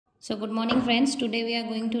So good morning friends, today we are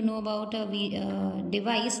going to know about a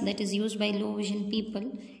device that is used by low vision people.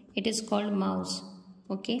 It is called mouse.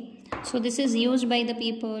 Okay, so this is used by the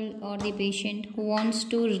people or the patient who wants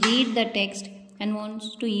to read the text and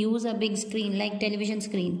wants to use a big screen like television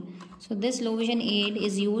screen. So this low vision aid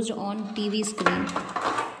is used on TV screen.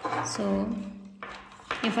 So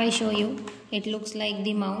if I show you, it looks like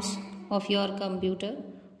the mouse of your computer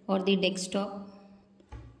or the desktop.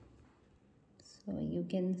 So you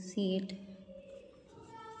can see it.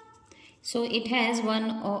 So it has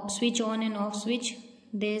one switch on and off switch.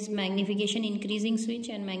 There is magnification increasing switch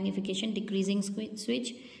and magnification decreasing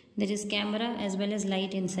switch. There is camera as well as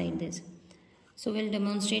light inside this. So we'll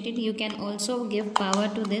demonstrate it. You can also give power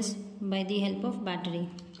to this by the help of battery.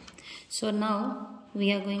 So now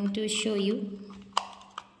we are going to show you.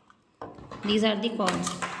 These are the cords.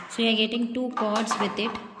 So you are getting two cords with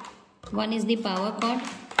it. One is the power cord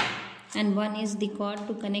and one is the cord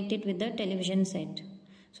to connect it with the television set.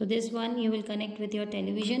 So this one you will connect with your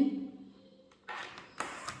television,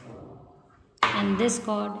 and this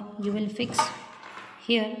cord you will fix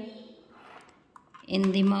here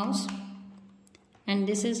in the mouse, and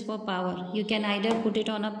this is for power. You can either put it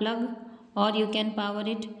on a plug or you can power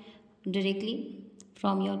it directly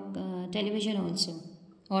from your television also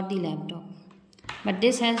or the laptop, but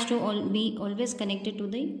this has to be always connected to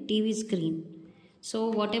the TV screen.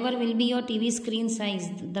 So whatever will be your TV screen size,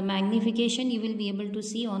 the magnification you will be able to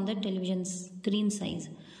see on the television screen size.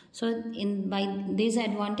 So by this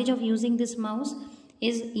advantage of using this mouse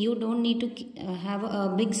is you don't need to have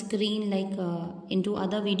a big screen like into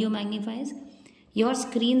other video magnifiers. Your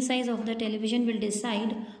screen size of the television will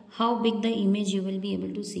decide how big the image you will be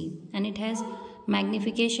able to see, and it has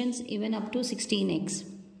magnifications even up to 16x.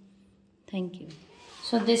 Thank you.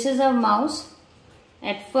 So this is a mouse.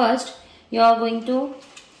 At first you are going to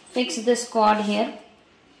fix this cord here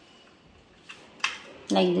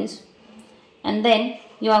like this, and then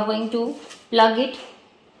you are going to plug it,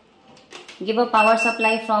 give a power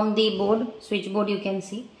supply from the board, switchboard. You can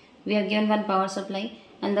see we have given one power supply,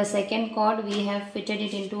 and the second cord we have fitted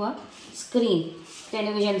it into a screen,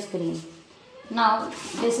 television screen. Now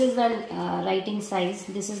this is the writing size.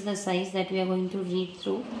 This is the size that we are going to read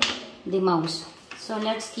through the mouse. So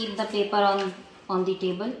let's keep the paper on the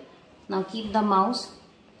table. Now keep the mouse,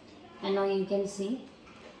 and now you can see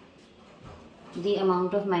the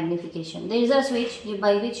amount of magnification. There is a switch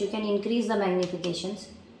by which you can increase the magnifications.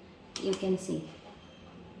 You can see.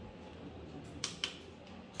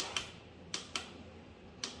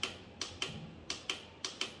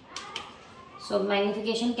 So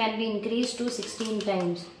magnification can be increased to 16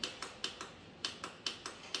 times.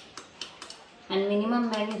 And minimum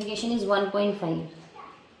magnification is 1.5.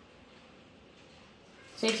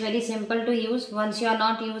 So it's very simple to use. Once you are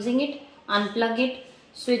not using it, unplug it,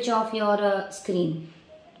 switch off your screen.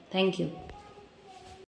 Thank you.